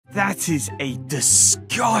That is a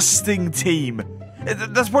disgusting team.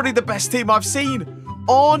 That's probably the best team I've seen.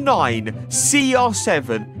 R9,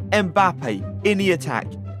 CR7, Mbappe in the attack.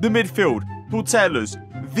 The midfield, Putellas,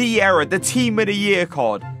 Vieira, the Team of the Year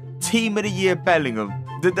card. Team of the Year Bellingham.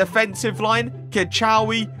 The defensive line,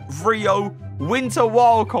 Kechawi, Rio, Winter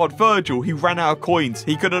Wildcard Virgil. He ran out of coins.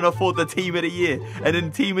 He couldn't afford the Team of the Year. And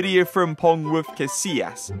then Team of the Year Frimpong with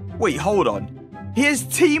Casillas. Wait, hold on. Here's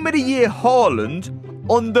Team of the Year Haaland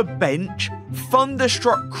on the bench.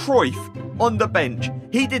 Thunderstruck Cruyff on the bench.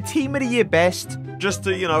 He did Team of the Year best, just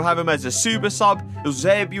to, have him as a super sub.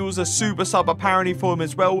 Eusebio's a super sub apparently for him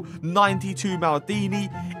as well. 92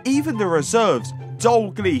 Maldini. Even the reserves,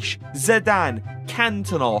 Dalglish, Zidane,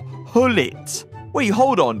 Cantona, Hullet. Wait,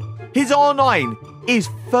 hold on. His R9 is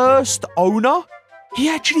first owner? He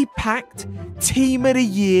actually packed Team of the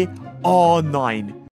Year R9.